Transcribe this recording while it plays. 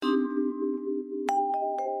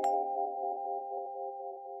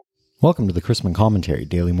Welcome to the Chrisman Commentary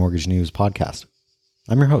Daily Mortgage News Podcast.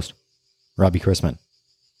 I'm your host, Robbie Chrisman.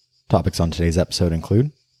 Topics on today's episode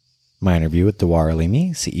include my interview with Dewar Alimi,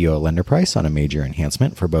 CEO of LenderPrice, on a major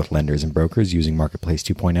enhancement for both lenders and brokers using Marketplace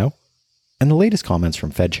 2.0, and the latest comments from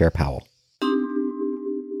Fed Chair Powell.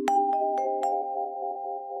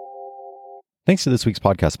 Thanks to this week's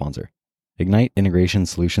podcast sponsor, Ignite Integration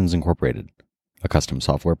Solutions Incorporated, a custom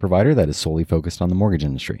software provider that is solely focused on the mortgage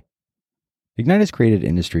industry. Ignite has created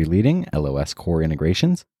industry-leading LOS core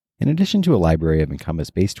integrations, in addition to a library of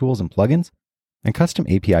Encompass-based tools and plugins, and custom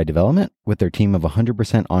API development with their team of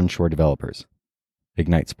 100% onshore developers.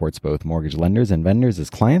 Ignite supports both mortgage lenders and vendors as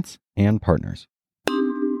clients and partners.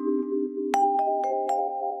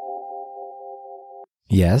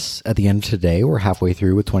 Yes, at the end of today, we're halfway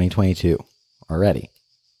through with 2022 already.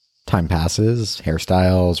 Time passes,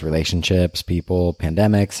 hairstyles, relationships, people,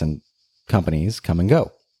 pandemics, and companies come and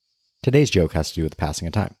go. Today's joke has to do with the passing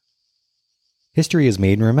of time. History is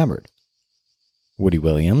made and remembered. Woody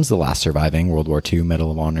Williams, the last surviving World War II Medal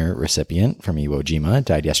of Honor recipient from Iwo Jima,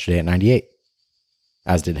 died yesterday at 98,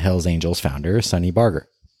 as did Hells Angels founder Sonny Barger.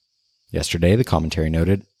 Yesterday, the commentary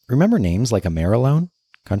noted, remember names like Ameriloan,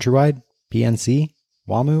 Countrywide, PNC,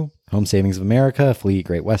 WAMU, Home Savings of America, Fleet,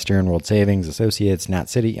 Great Western, World Savings, Associates, Nat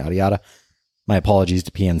City, yada yada. My apologies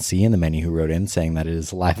to PNC and the many who wrote in saying that it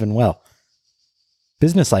is alive and well.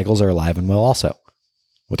 Business cycles are alive and well also.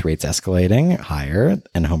 With rates escalating higher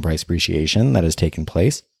and home price appreciation that has taken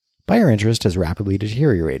place, buyer interest has rapidly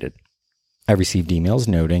deteriorated. I received emails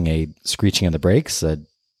noting a screeching of the brakes, a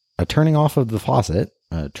turning off of the faucet,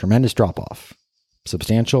 a tremendous drop-off,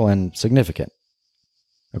 substantial and significant.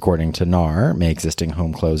 According to NAR, May existing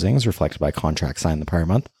home closings, reflected by contracts signed the prior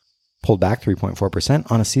month, pulled back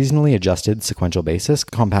 3.4% on a seasonally adjusted sequential basis,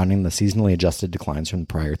 compounding the seasonally adjusted declines from the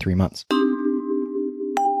prior 3 months.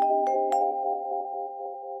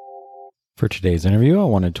 For today's interview, I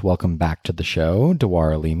wanted to welcome back to the show Dewar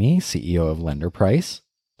Alimi, CEO of LenderPrice,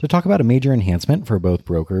 to talk about a major enhancement for both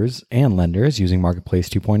brokers and lenders using Marketplace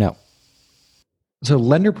 2.0. So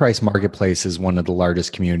LenderPrice Marketplace is one of the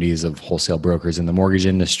largest communities of wholesale brokers in the mortgage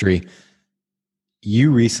industry.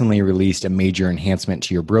 You recently released a major enhancement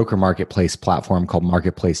to your broker marketplace platform called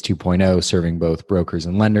Marketplace 2.0, serving both brokers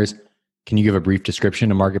and lenders. Can you give a brief description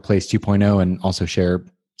of Marketplace 2.0 and also share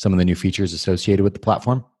some of the new features associated with the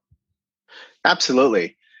platform?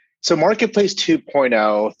 Absolutely. So Marketplace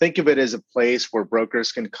 2.0, think of it as a place where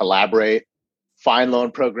brokers can collaborate, find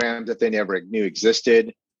loan programs that they never knew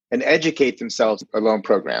existed, and educate themselves on loan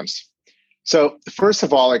programs. So first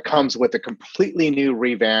of all, it comes with a completely new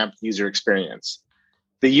revamped user experience.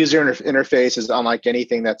 The user interface is unlike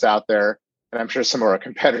anything that's out there, and I'm sure some of our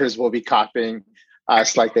competitors will be copying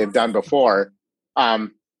us like they've done before.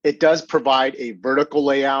 It does provide a vertical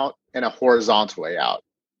layout and a horizontal layout.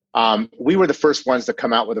 We were the first ones to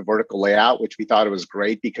come out with a vertical layout, which we thought it was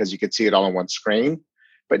great because you could see it all on one screen.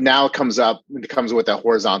 But now it comes with a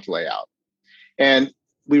horizontal layout. And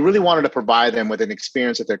we really wanted to provide them with an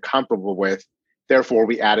experience that they're comfortable with. Therefore,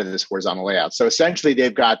 we added this horizontal layout. So essentially,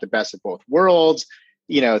 they've got the best of both worlds.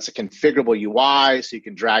 It's a configurable UI, so you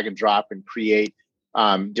can drag and drop and create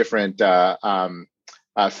different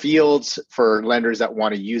fields for lenders that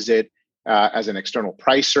want to use it as an external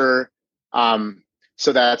pricer.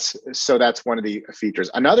 So that's one of the features.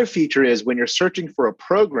 Another feature is when you're searching for a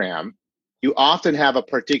program, you often have a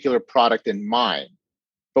particular product in mind.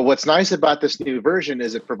 But what's nice about this new version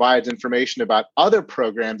is it provides information about other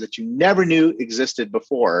programs that you never knew existed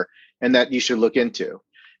before and that you should look into.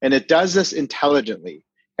 And it does this intelligently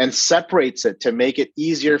and separates it to make it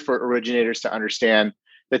easier for originators to understand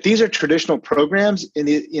that these are traditional programs and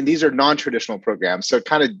these are non-traditional programs. So it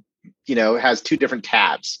kind of, has two different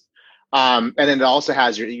tabs. And then it also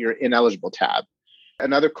has your ineligible tab.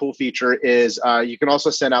 Another cool feature is you can also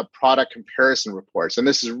send out product comparison reports. And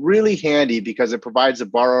this is really handy because it provides the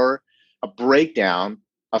borrower a breakdown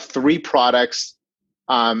of 3 products,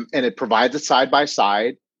 and it provides it side by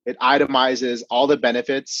side. It itemizes all the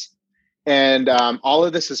benefits. And all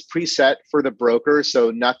of this is preset for the broker,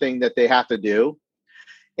 so nothing that they have to do.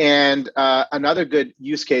 And another good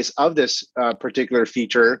use case of this particular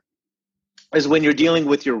feature is when you're dealing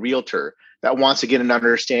with your realtor that wants to get an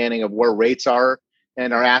understanding of where rates are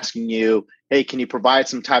and are asking you, hey, can you provide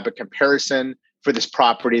some type of comparison for this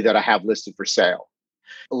property that I have listed for sale?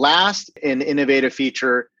 Last, an innovative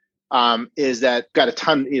feature is that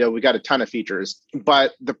we got a ton of features,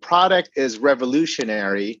 but the product is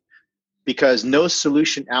revolutionary because no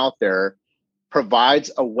solution out there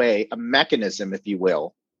provides a mechanism, if you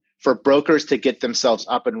will, for brokers to get themselves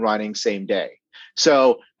up and running same day.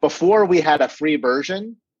 So before we had a free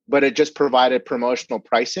version, but it just provided promotional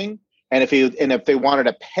pricing. And if they wanted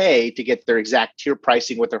to pay to get their exact tier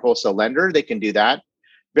pricing with their wholesale lender, they can do that.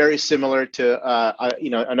 Very similar to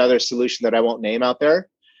another solution that I won't name out there.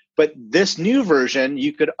 But this new version,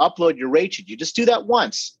 you could upload your rate sheet. You just do that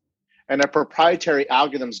once, and our proprietary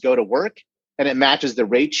algorithms go to work, and it matches the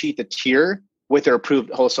rate sheet, the tier, with their approved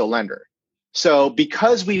wholesale lender. So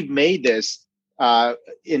because we've made this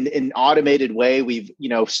in an automated way, we've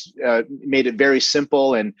made it very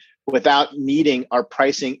simple and without needing our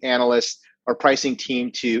pricing analysts or pricing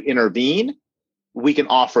team to intervene, we can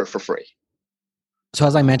offer it for free. So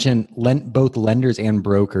as I mentioned, both lenders and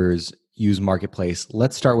brokers use Marketplace.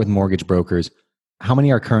 Let's start with mortgage brokers. How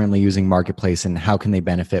many are currently using Marketplace, and how can they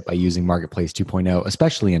benefit by using Marketplace 2.0,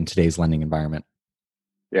 especially in today's lending environment?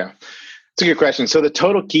 Yeah, it's a good question. So the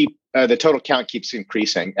total count keeps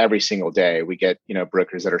increasing every single day. We get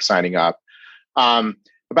brokers that are signing up.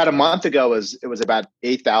 About a month ago, it was about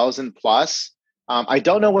 8,000 plus. I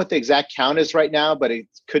don't know what the exact count is right now, but it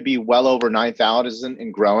could be well over 9,000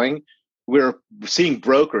 and growing. We're seeing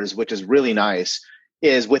brokers, which is really nice,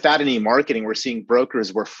 is without any marketing, we're seeing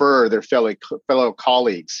brokers refer their fellow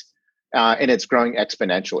colleagues, and it's growing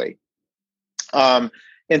exponentially.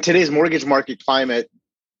 In today's mortgage market climate,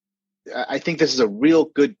 I think this is a real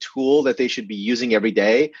good tool that they should be using every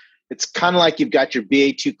day. It's kind of like you've got your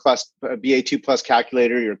BA2 plus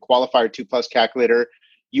calculator, your Qualifier 2 plus calculator.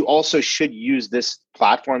 You also should use this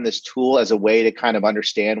platform, this tool, as a way to kind of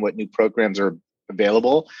understand what new programs are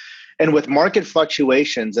available. And with market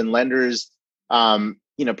fluctuations and lenders,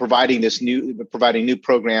 providing new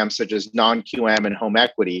programs such as non-QM and home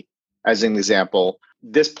equity, as an example,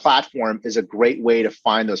 this platform is a great way to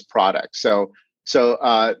find those products. So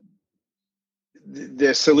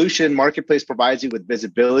the solution Marketplace provides you with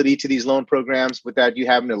visibility to these loan programs without you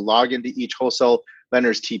having to log into each wholesale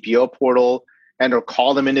lender's TPO portal and or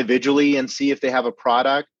call them individually and see if they have a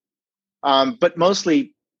product. But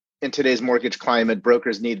mostly in today's mortgage climate,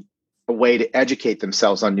 brokers need a way to educate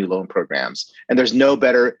themselves on new loan programs. And there's no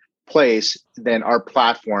better place than our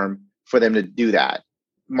platform for them to do that.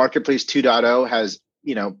 Marketplace 2.0 has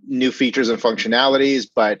new features and functionalities,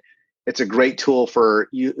 but it's a great tool for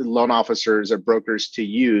loan officers or brokers to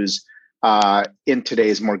use in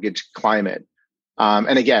today's mortgage climate.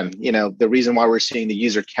 And again, the reason why we're seeing the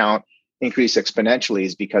user count increase exponentially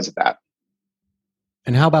is because of that.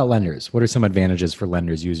 And how about lenders? What are some advantages for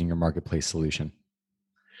lenders using your Marketplace solution?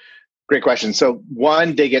 Great question. So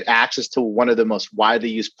one, they get access to one of the most widely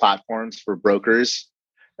used platforms for brokers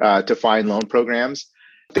to find loan programs.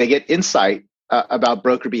 They get insight about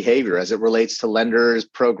broker behavior as it relates to lenders,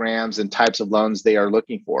 programs, and types of loans they are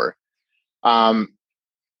looking for.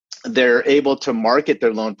 They're able to market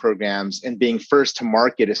their loan programs, and being first to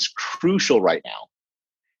market is crucial right now.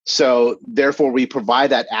 So therefore, we provide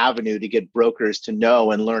that avenue to get brokers to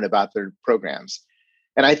know and learn about their programs.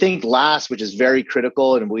 And I think last, which is very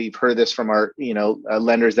critical, and we've heard this from our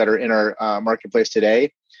lenders that are in our marketplace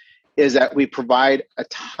today, is that we provide a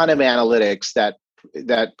ton of analytics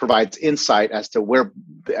that provides insight as to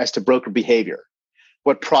broker behavior,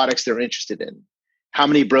 what products they're interested in, how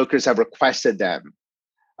many brokers have requested them.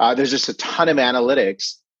 There's just a ton of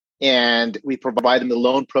analytics, and we provide them the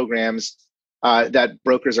loan programs that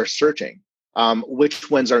brokers are searching,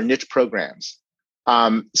 which ones are niche programs.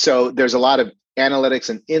 So there's a lot of analytics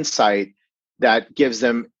and insight that gives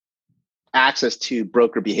them access to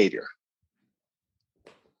broker behavior.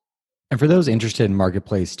 And for those interested in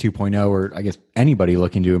Marketplace 2.0, or I guess anybody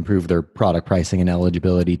looking to improve their product pricing and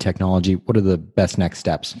eligibility technology, what are the best next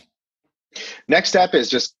steps? Next step is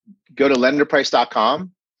just go to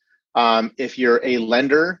lenderprice.com. If you're a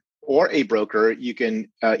lender or a broker, you can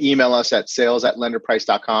email us at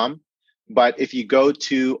sales@lenderprice.com. But if you go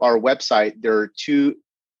to our website, there are two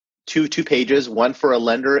pages, one for a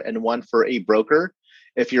lender and one for a broker.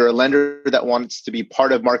 If you're a lender that wants to be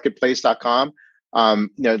part of marketplace.com,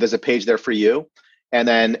 there's a page there for you. And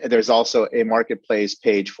then there's also a marketplace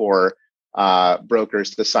page for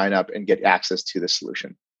brokers to sign up and get access to the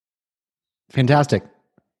solution. Fantastic.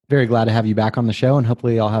 Very glad to have you back on the show, and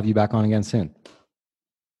hopefully I'll have you back on again soon.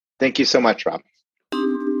 Thank you so much, Rob.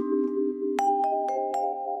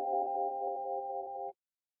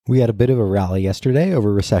 We had a bit of a rally yesterday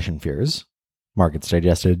over recession fears. Markets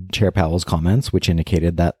digested Chair Powell's comments, which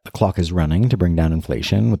indicated that the clock is running to bring down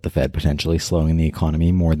inflation, with the Fed potentially slowing the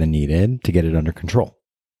economy more than needed to get it under control.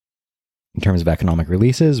 In terms of economic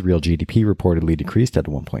releases, real GDP reportedly decreased at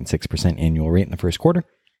a 1.6% annual rate in the first quarter,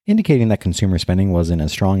 indicating that consumer spending wasn't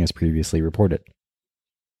as strong as previously reported.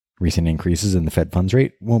 Recent increases in the Fed funds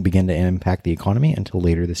rate won't begin to impact the economy until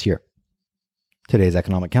later this year. Today's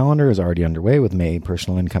economic calendar is already underway with May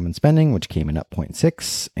personal income and spending, which came in up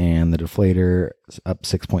 0.6, and the deflator up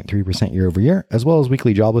 6.3% year over year, as well as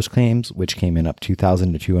weekly jobless claims, which came in up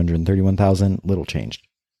 2,000 to 231,000, little changed.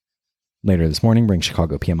 Later this morning brings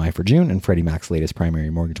Chicago PMI for June and Freddie Mac's latest primary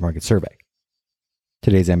mortgage market survey.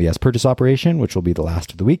 Today's MBS purchase operation, which will be the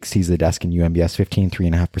last of the week, sees the desk in UMBS 15,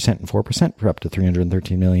 3.5%, and 4% for up to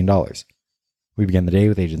 $313 million. We begin the day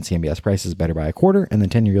with agency MBS prices better by a quarter and the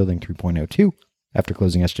 10-year yielding 3.02 after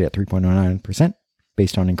closing yesterday at 3.09%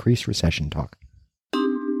 based on increased recession talk.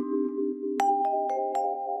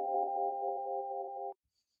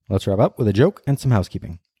 Let's wrap up with a joke and some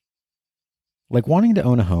housekeeping. Like wanting to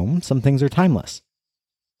own a home, some things are timeless.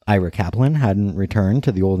 Ira Kaplan hadn't returned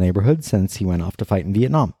to the old neighborhood since he went off to fight in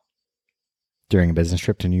Vietnam. During a business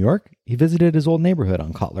trip to New York, he visited his old neighborhood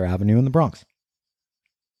on Cotler Avenue in the Bronx.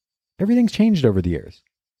 Everything's changed over the years.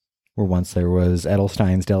 Where once there was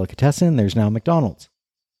Edelstein's Delicatessen, there's now McDonald's.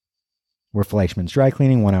 Where Fleischmann's Dry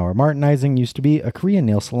Cleaning 1 Hour Martinizing used to be, a Korean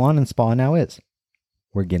nail salon and spa now is.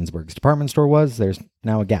 Where Ginsberg's department store was, there's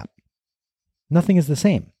now a Gap. Nothing is the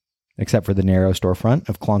same, except for the narrow storefront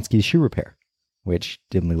of Klonsky's Shoe Repair, which,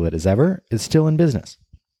 dimly lit as ever, is still in business.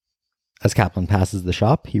 As Kaplan passes the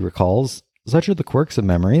shop, he recalls, such are the quirks of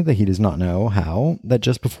memory that he does not know how, that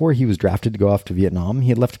just before he was drafted to go off to Vietnam, he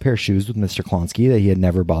had left a pair of shoes with Mr. Klonsky that he had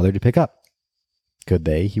never bothered to pick up. Could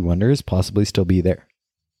they, he wonders, possibly still be there?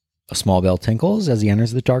 A small bell tinkles as he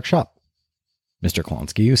enters the dark shop. Mr.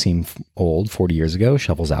 Klonsky, who seemed old 40 years ago,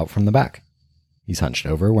 shuffles out from the back. He's hunched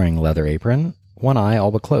over, wearing a leather apron, one eye all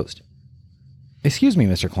but closed. "Excuse me,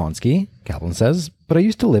 Mr. Klonsky," Kaplan says, "but I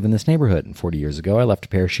used to live in this neighborhood, and 40 years ago I left a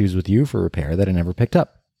pair of shoes with you for repair that I never picked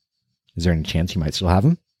up. Is there any chance you might still have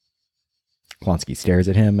them?" Klonsky stares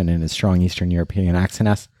at him and in his strong Eastern European accent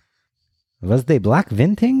asks, "Was they black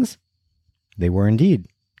Vintings?" "They were indeed,"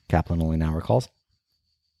 Kaplan only now recalls.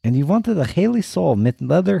 "And you wanted a Haley sole with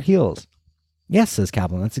leather heels?" "Yes," says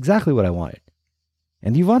Kaplan, "that's exactly what I wanted."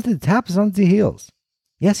 "And you wanted taps on the heels?"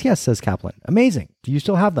 Yes, says Kaplan. "Amazing. Do you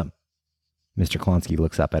still have them?" Mr. Klonsky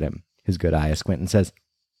looks up at him, his good eye a squint, and says,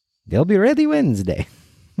 "They'll be ready Wednesday."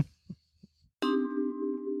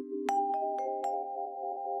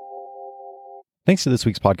 Thanks to this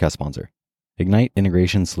week's podcast sponsor, Ignite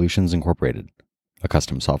Integration Solutions Incorporated, a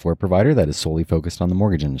custom software provider that is solely focused on the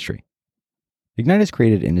mortgage industry. Ignite has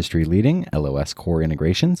created industry-leading LOS core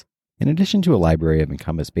integrations, in addition to a library of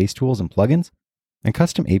Encompass-based tools and plugins, and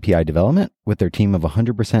custom API development with their team of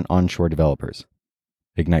 100% onshore developers.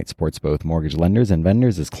 Ignite supports both mortgage lenders and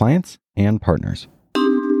vendors as clients and partners.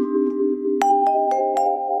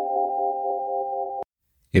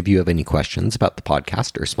 If you have any questions about the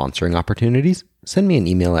podcast or sponsoring opportunities, send me an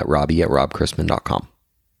email at robbie@robchrisman.com.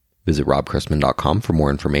 Visit robchrisman.com for more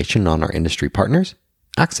information on our industry partners,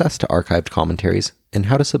 access to archived commentaries, and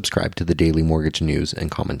how to subscribe to the daily mortgage news and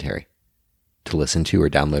commentary. To listen to or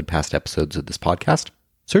download past episodes of this podcast,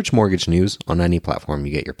 search Mortgage News on any platform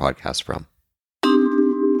you get your podcasts from.